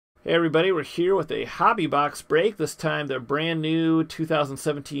Hey everybody, we're here with a hobby box break. This time the brand new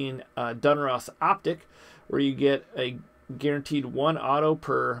 2017 Donruss Optic, where you get a guaranteed one auto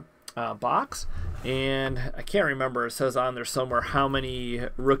per box. And I can't remember, it says on there somewhere how many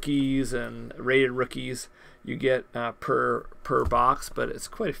rookies and rated rookies you get per box, but it's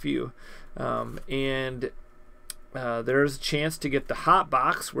quite a few. There's a chance to get the hot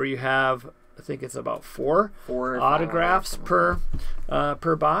box where you have, I think it's about four autographs per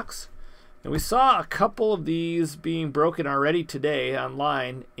box. And we saw a couple of these being broken already today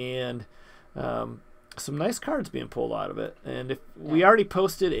online, and some nice cards being pulled out of it. And we already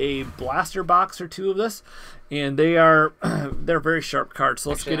posted a blaster box or two of this, and they're very sharp cards.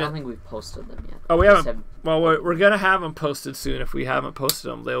 So let's get in. I don't think we've posted them yet. Oh, we haven't. Well, we're gonna have them posted soon. If we haven't posted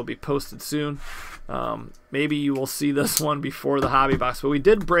them, they will be posted soon. Maybe you will see this one before the hobby box, but we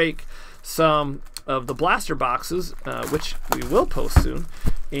did break some of the blaster boxes, which we will post soon,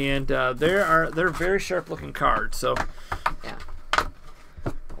 and they're very sharp looking cards. So yeah,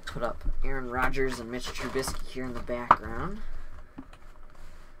 I'll put up Aaron Rodgers and Mitch Trubisky here in the background. There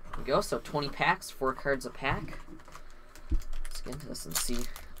we go. So 20 packs, 4 cards a pack. Let's get into this and see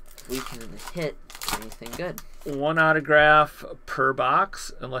if we can hit anything good. One autograph per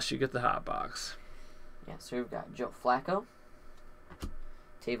box, unless you get the hot box. Yeah, so we've got Joe Flacco,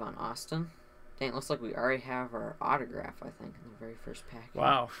 Tavon Austin. Dang, it looks like we already have our autograph, I think, in the very first pack.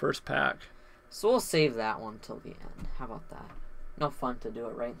 Wow, first pack. So we'll save that one till the end. How about that? No fun to do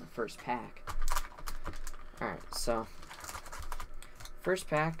it right in the first pack. Alright, so first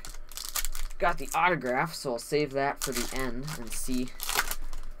pack, got the autograph, so I'll save that for the end and see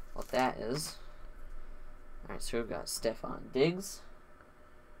what that is. Alright, so we've got Stephon Diggs,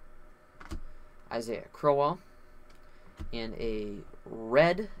 Isaiah Crowell, and a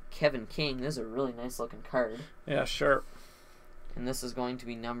red Kevin King. This is a really nice looking card. Yeah, sure. And this is going to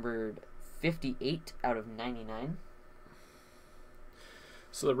be numbered 58 out of 99.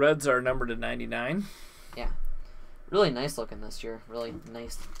 So the reds are numbered to 99. Yeah. Really nice looking this year. Really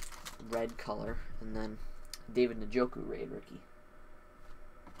nice red color. And then David Njoku, rated rookie.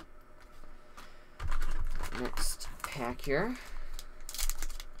 Next pack here.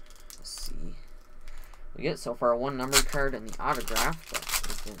 Let's see. We get so far one numbered card and the autograph, but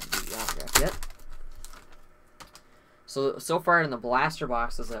we didn't do the autograph yet. So far in the blaster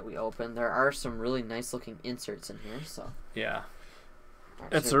boxes that we opened, there are some really nice looking inserts in here. So yeah,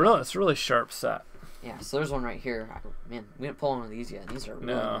 right, it's a really sharp set. Yeah, so there's one right here. Man, we didn't pull one of these yet. These are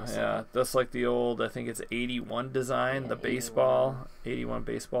really nice. Yeah, that's like the old, I think it's 81 design, the baseball 81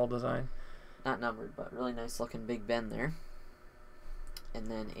 baseball design. Not numbered, but really nice looking Big Ben there. And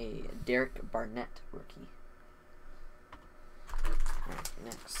then a Derek Barnett rookie. Alright,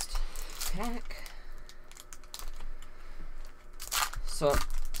 next pack. So,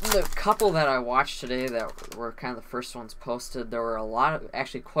 the couple that I watched today that were kind of the first ones posted, there were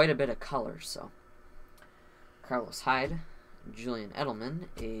actually quite a bit of color. So, Carlos Hyde, Julian Edelman,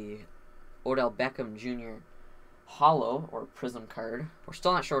 a Odell Beckham Jr. Hollow or Prism card. We're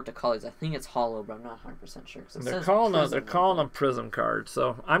still not sure what to call these. I think it's Hollow, but I'm not 100% sure. They're calling them Prism cards,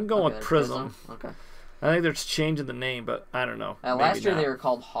 so I'm going with Prism. Okay. I think they're just changing the name, but I don't know. Last year they were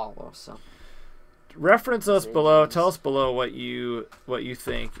called Hollow, so. Reference us below. Tell us below what you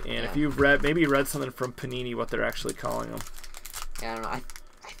think, and if you've maybe read something from Panini, what they're actually calling them. Yeah, I don't know. I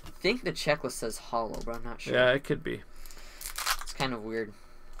think the checklist says Hollow, but I'm not sure. Yeah, it could be. It's kind of weird.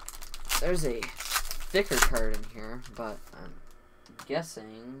 There's a thicker card in here, but I'm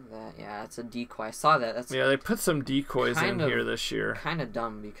guessing that it's a decoy. I saw that. Yeah, they put some decoys in here this year. Kind of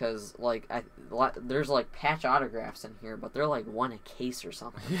dumb because there's like patch autographs in here, but they're like one a case or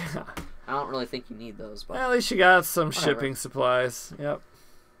something. Yeah. So I don't really think you need those. But at least you got some shipping supplies. Yep.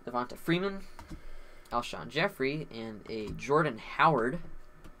 Devonta Freeman, Alshon Jeffrey, and a Jordan Howard.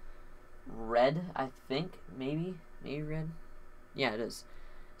 Red, I think, maybe red. Yeah, it is.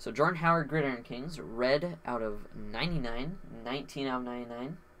 So Jordan Howard, Gridiron Kings, red out of 99, 19 out of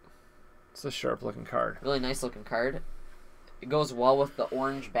 99. It's a sharp looking card. Really nice looking card. It goes well with the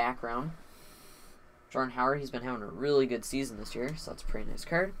orange background. Jordan Howard, he's been having a really good season this year, so that's a pretty nice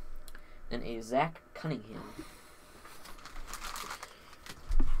card. And a Zach Cunningham.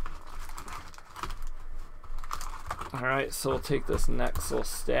 Alright, so we'll take this next little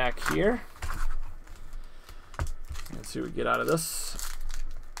stack here. And see what we get out of this.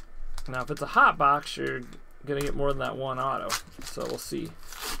 Now, if it's a hot box, you're going to get more than that one auto. So we'll see.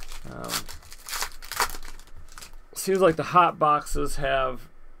 Seems like the hot boxes have,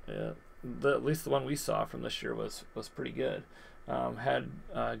 at least the one we saw from this year was pretty good. Had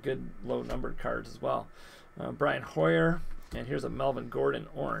good low numbered cards as well. Brian Hoyer, And here's a Melvin Gordon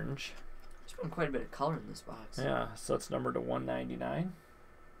orange. There's been quite a bit of color in this box. Yeah, so it's numbered to 199.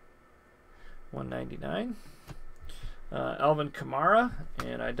 199. Alvin Kamara,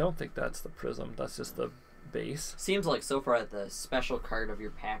 and I don't think that's the prism. That's just the base. Seems like so far the special card of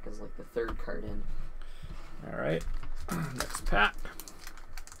your pack is like the third card in. All right, next pack.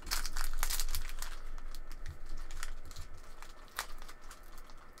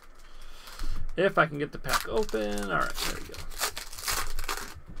 If I can get the pack open. All right, there we go.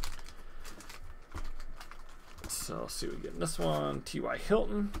 So let's see what we get in this one. T.Y.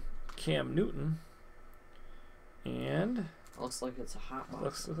 Hilton, Cam Newton, and looks like it's a hot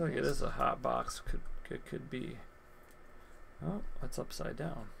box. Looks like it is a hot box. Could be. Oh, that's upside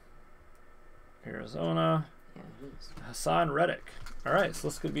down. Arizona. Yeah, it is. Hassan Reddick. All right, so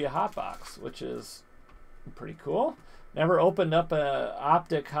this could be a hot box, which is pretty cool. Never opened up a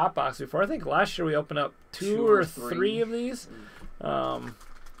Optic hot box before. I think last year we opened up two or three of these. And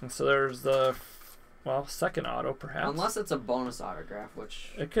so there's the second auto perhaps. Unless it's a bonus autograph,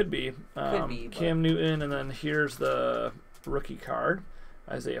 which it could be. Cam Newton, and then here's the rookie card,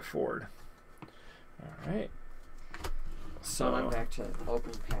 Isaiah Ford. All right. So I'm back to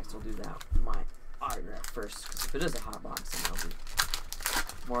opening packs. We'll do that. My autograph first, because if it is a hot box, then it'll be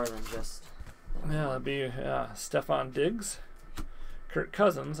more than just. Yeah, that'd be Stephon Diggs, Kirk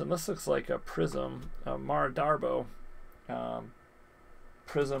Cousins, and this looks like a prism, Mara Darbo,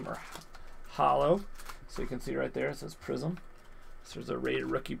 prism or hollow. So you can see right there it says prism. So there's a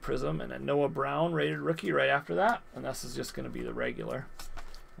rated rookie prism and a Noah Brown rated rookie right after that, and this is just going to be the regular.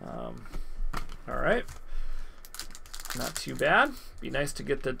 All right, not too bad. Be nice to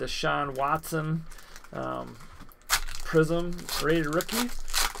get the Deshaun Watson prism rated rookie.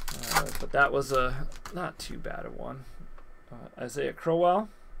 But that was a not too bad a one. Isaiah Crowell,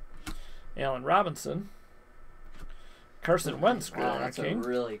 Allen Robinson, Carson Wentz. Wow, that's a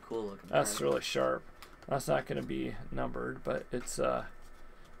really cool looking card. That's really sharp. That's not going to be numbered, but it's a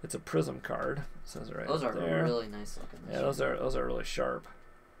prism card. It says it right those are there. really nice looking. Yeah, those are really sharp.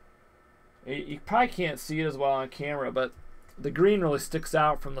 You probably can't see it as well on camera, but the green really sticks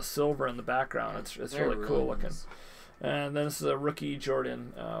out from the silver in the background. Yeah, it's really cool looking. Nice. And then this is a rookie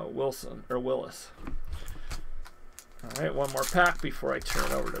Jordan Willis. All right, one more pack before I turn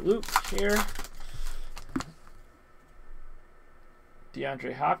it over to Luke here.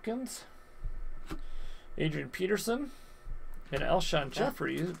 DeAndre Hopkins, Adrian Peterson, and Alshon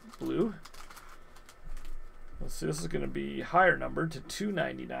Jeffrey blue. Let's see, this is going to be higher numbered to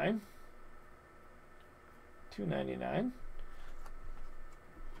 299. 299.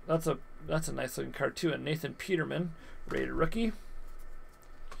 That's a nice looking card too. And Nathan Peterman, rated rookie,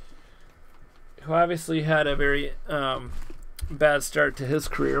 who obviously had a very bad start to his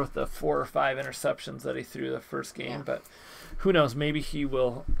career with the 4 or 5 interceptions that he threw the first game. Yeah. But who knows? Maybe he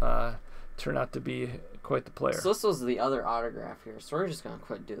will turn out to be quite the player. So this was the other autograph here. So we're just gonna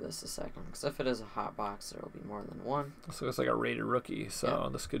quit do this a second, because if it is a hot box, there will be more than one. So it's like a rated rookie. So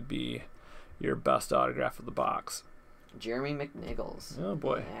this could be your best autograph of the box. Jeremy McNichols. Oh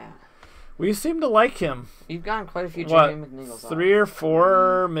boy. Yeah. We seem to like him. You've gotten quite a few Jeremy McNichols. 3 or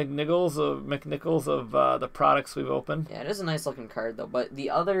 4 McNichols of the products we've opened. Yeah, it is a nice looking card though. But the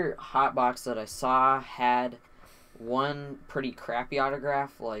other hot box that I saw had one pretty crappy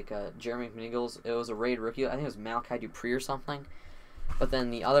autograph, like Jeremy McNichols. It was a rated rookie. I think it was Malachi Dupree or something. But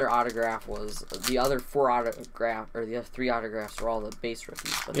then the other autograph was the other 3 autographs were all the base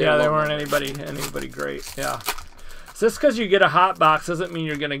rookies. But they weren't anybody great. Yeah. So just because you get a hot box doesn't mean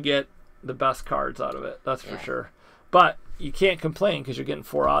you're gonna get the best cards out of it. That's for sure. But you can't complain because you're getting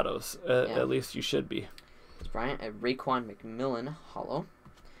 4 autos. At least you should be. It's Bryant, a Raekwon McMillan hollow.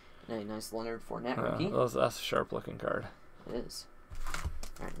 And a nice Leonard Fournette rookie. That's a sharp looking card. It is.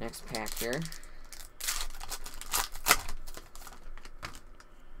 All right, next pack here.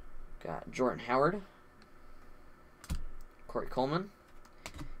 Got Jordan Howard, Corey Coleman,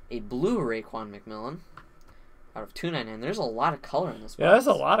 a blue Raekwon McMillan out of 299. There's a lot of color in this box. Yeah, there's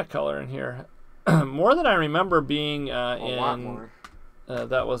a lot of color in here. More than I remember being a lot more.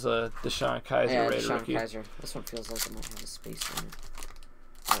 That was a Deshaun Kaiser rated rookie. Kaiser. This one feels like it might have a spacer in it.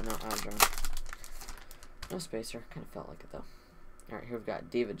 Oh, no, drawn. No spacer. Kind of felt like it, though. All right, here we've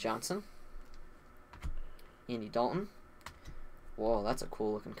got David Johnson, Andy Dalton. Whoa, that's a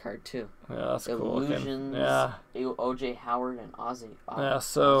cool looking card too. Yeah, that's cool looking. Yeah. O.J. Howard and Ozzie.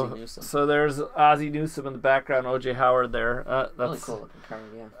 Ozzie Newsome. So there's Ozzie Newsome in the background. O.J. Howard there. That's really cool looking card.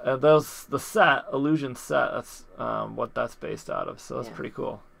 Yeah. The set illusion set. That's what that's based out of. So that's pretty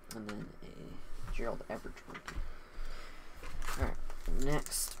cool. And then a Gerald Everett rookie. All right,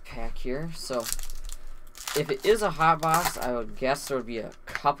 next pack here. So if it is a hot box, I would guess there would be a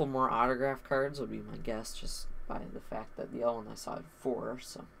couple more autograph cards, would be my guess, just by the fact that the other one I saw had 4.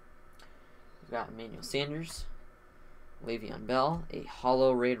 So we've got Emmanuel Sanders, Le'Veon Bell, a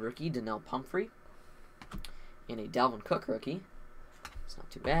hollow raid rookie, Donnell Pumphrey, and a Dalvin Cook rookie. It's not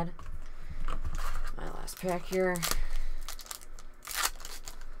too bad. My last pack here.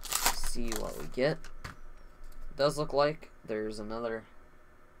 Let's see what we get. It does look like there's another.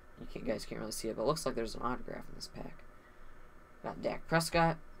 You guys can't really see it, but it looks like there's an autograph in this pack. Got Dak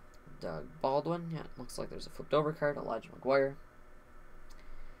Prescott, Doug Baldwin. Yeah, it looks like there's a flipped over card, Elijah McGuire.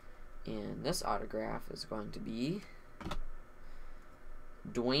 And this autograph is going to be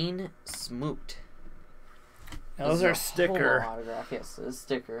Dwayne Smoot. Now those are sticker. Autograph. Yes, it's a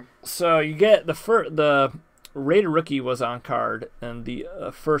sticker. So you get the Raider rookie was on card, and the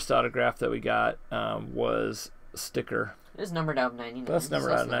first autograph that we got was sticker. It is numbered out of 99. That's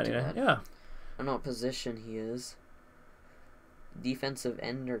numbered out of 99. Yeah. I don't know what position he is. Defensive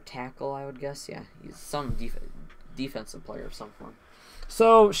end or tackle, I would guess. Yeah, he's some defensive player of some form.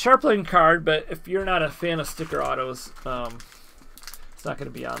 So sharp looking card, but if you're not a fan of sticker autos, it's not going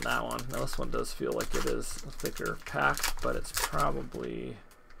to be on that one. Now this one does feel like it is a thicker pack, but it's probably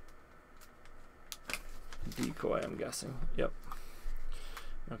decoy, I'm guessing. Yep.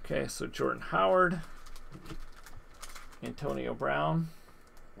 Okay, so Jordan Howard, Antonio Brown.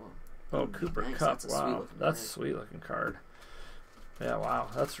 Oh, Cooper nice. Kupp. That's Wow, that's a sweet looking card. Yeah, wow,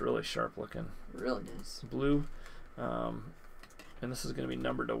 that's really sharp looking. Really nice. Blue. And this is going to be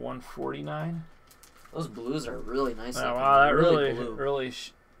numbered to 149. Those blues are really nice. Oh, wow, that really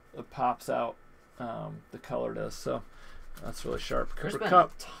pops out. The color does. So that's really sharp. There's Cooper been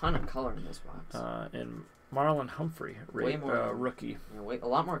Kupp. a ton of color in this box. And Marlon Humphrey, Way more, rookie. Yeah, a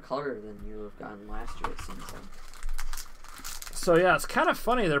lot more color than you have gotten last year, it seems like. So yeah, it's kind of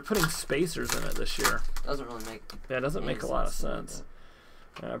funny they're putting spacers in it this year. Doesn't really make. Yeah, it doesn't make a lot of sense.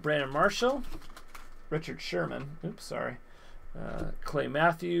 Brandon Marshall, Richard Sherman. Oops, sorry. Clay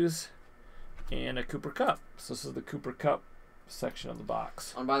Matthews, and a Cooper Kupp. So this is the Cooper Kupp section of the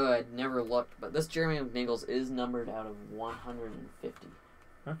box. And by the way, I never looked, but this Jeremy McNichols is numbered out of 150.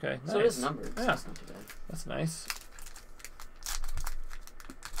 Okay, nice. So it is numbered. So yeah, that's not too bad. That's nice.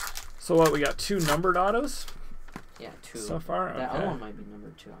 So what, we got 2 numbered autos? Yeah, 2. So far? That okay. other one might be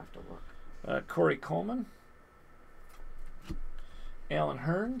numbered 2. I have to look. Corey Coleman. Alan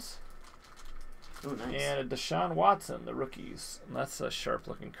Hearns. Oh, nice. And a Deshaun Watson, the rookies. And that's a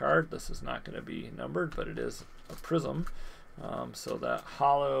sharp-looking card. This is not going to be numbered, but it is a prism. So that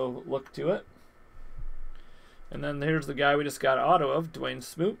hollow look to it. And then here's the guy we just got auto of, Dwayne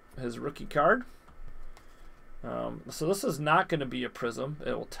Smoot, his rookie card. So this is not going to be a prism.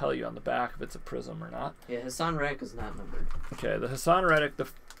 It will tell you on the back if it's a prism or not. Yeah, Hassan Reddick is not numbered. Okay, the Hassan Reddick, the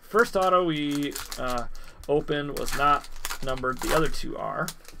first auto we opened was not numbered. The other 2 are.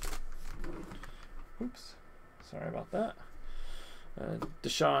 Oops, sorry about that.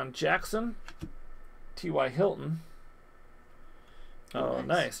 Deshaun Jackson, T.Y. Hilton. Oh,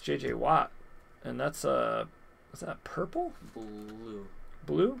 nice. J.J. Watt. And that's is that purple? Blue.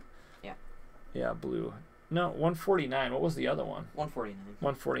 Blue? Yeah. Yeah, blue. No, 149. What was the other one? 149.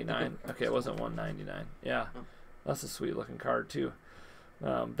 149. Okay, it wasn't 199. Yeah, oh. That's a sweet looking card too.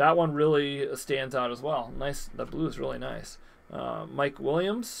 That one really stands out as well. Nice. The blue is really nice. Mike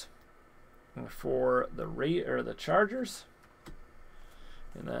Williams for the Chargers,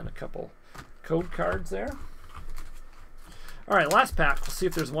 and then a couple code cards there. All right, last pack. We'll see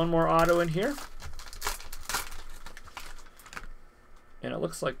if there's one more auto in here, and it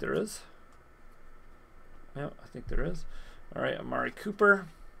looks like there is. Yeah, I think there is. All right, Amari Cooper,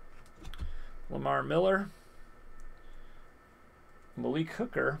 Lamar Miller, Malik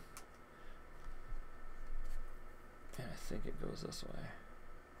Hooker, and I think it goes this way.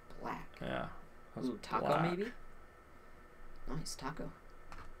 Black. Yeah. Ooh, Taco black. maybe? Nice, Taco.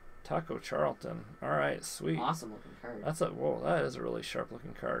 Taco Charlton. All right, sweet. Awesome looking card. That is a really sharp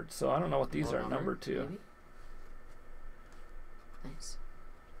looking card. So I don't know what these are numbered to. Maybe? Nice.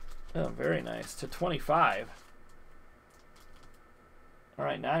 Oh, very nice. To 25. All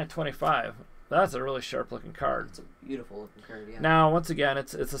right, 9 to 25. That's a really sharp looking card. It's a beautiful looking card, yeah. Now, once again,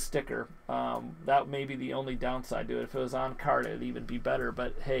 it's a sticker. That may be the only downside to it. If it was on card, it'd even be better.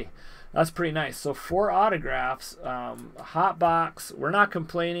 But hey, that's pretty nice. So 4 autographs, hot box. We're not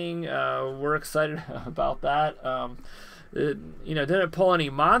complaining. We're excited about that. It, didn't pull any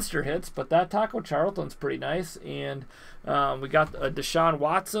monster hits, but that Taco Charlton's pretty nice. And we got a Deshaun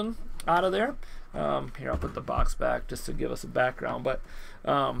Watson out of there. Here, I'll put the box back just to give us a background. But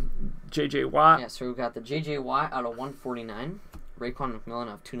J.J. Watt. Yeah, so we've got the J.J. Watt out of 149, Raekwon McMillan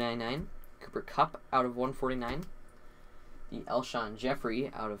out of 299, Cooper Kupp out of 149. The Alshon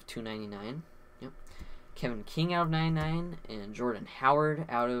Jeffrey out of 299. Yep. Kevin King out of 99. And Jordan Howard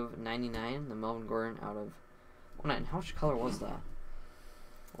out of 99. The Melvin Gordon out of 199. How much color was that?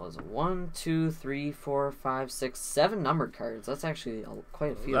 Was 1, 2, 3, 4, 5, 6, 7 numbered cards. That's actually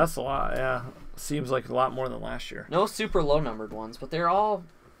quite a few. That's a lot, yeah. Seems like a lot more than last year. No super low numbered ones, but they're all,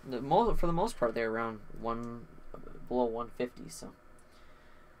 for the most part, they're around below 150. So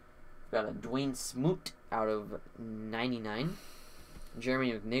we've got a Dwayne Smoot out of 99,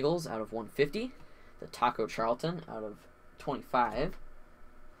 Jeremy McNichols out of 150, the Taco Charlton out of 25,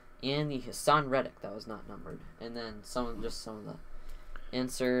 and the Hassan Reddick that was not numbered, and then some of the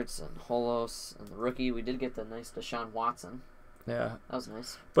inserts and holos and the rookie. We did get the nice Deshaun Watson. Yeah, that was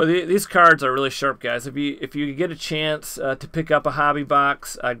nice. But these cards are really sharp, guys. If you get a chance to pick up a hobby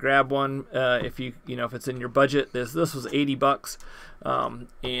box, grab one. If if it's in your budget, this was $80,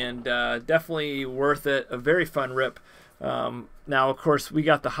 and definitely worth it. A very fun rip. Now, of course, we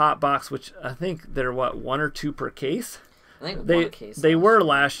got the hot box, which I think they're 1 or 2 per case. I think they were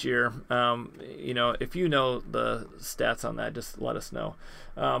last year. If you know the stats on that, just let us know.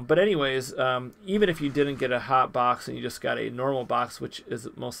 But anyways, even if you didn't get a hot box and you just got a normal box, which is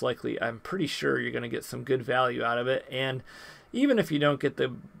most likely, I'm pretty sure you're going to get some good value out of it. And even if you don't get the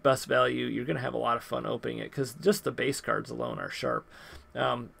best value, you're going to have a lot of fun opening it because just the base cards alone are sharp.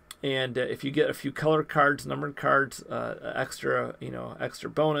 And if you get a few color cards, numbered cards, extra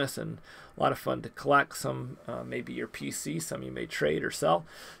bonus, and a lot of fun to collect. Some maybe your PC, some you may trade or sell.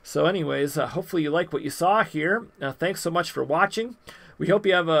 So anyways, hopefully you like what you saw here. Thanks so much for watching. We hope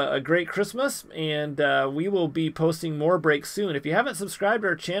you have a great Christmas, and we will be posting more breaks soon. If you haven't subscribed to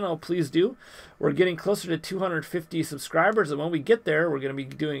our channel, please do. We're getting closer to 250 subscribers, and when we get there, we're going to be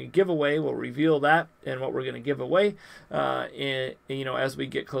doing a giveaway. We'll reveal that and what we're going to give away, as we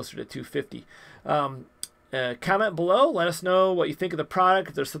get closer to 250. Comment below. Let us know what you think of the product.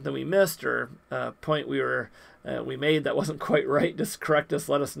 If there's something we missed or a point we made that wasn't quite right, just correct us.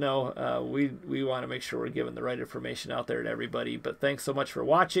 Let us know. We want to make sure we're giving the right information out there to everybody. But thanks so much for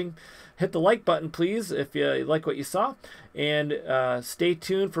watching. Hit the like button, please, if you like what you saw. And stay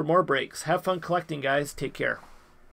tuned for more breaks. Have fun collecting, guys. Take care.